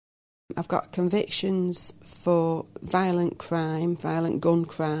I've got convictions for violent crime, violent gun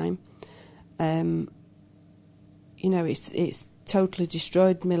crime. It's totally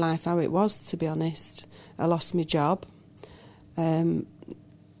destroyed my life how it was, to be honest. I lost my job. Felt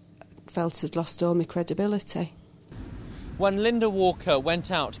I'd lost all my credibility. When Linda Walker went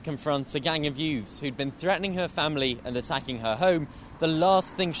out to confront a gang of youths who'd been threatening her family and attacking her home, the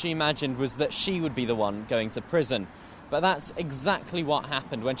last thing she imagined was that she would be the one going to prison. But that's exactly what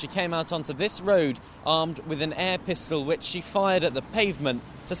happened when she came out onto this road armed with an air pistol which she fired at the pavement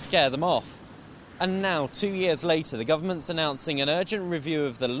to scare them off. And now, 2 years later, the government's announcing an urgent review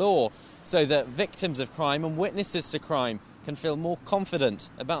of the law so that victims of crime and witnesses to crime can feel more confident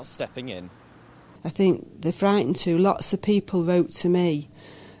about stepping in. I think they're frightened too. Lots of people wrote to me,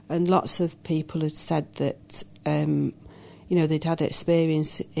 and lots of people had said that, they'd had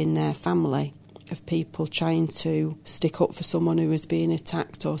experience in their family of people trying to stick up for someone who was being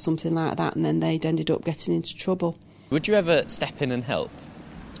attacked or something like that, and then they'd ended up getting into trouble. Would you ever step in and help?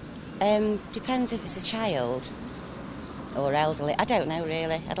 Depends if it's a child or elderly. I don't know,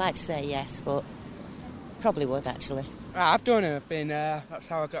 really. I'd like to say yes, but probably would, actually. I've done it. I've been there. That's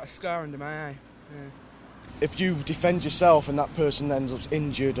how I got a scar under my eye. Yeah. If you defend yourself and that person ends up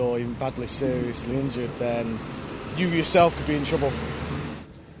injured or even badly seriously injured, then you yourself could be in trouble.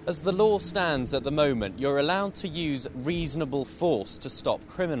 As the law stands at the moment, you're allowed to use reasonable force to stop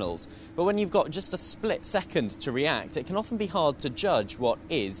criminals. But when you've got just a split second to react, it can often be hard to judge what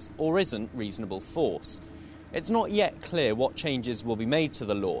is or isn't reasonable force. It's not yet clear what changes will be made to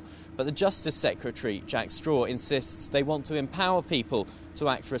the law, but the Justice Secretary, Jack Straw, insists they want to empower people to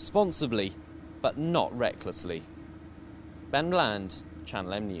act responsibly, but not recklessly. Ben Bland,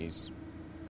 Channel M News.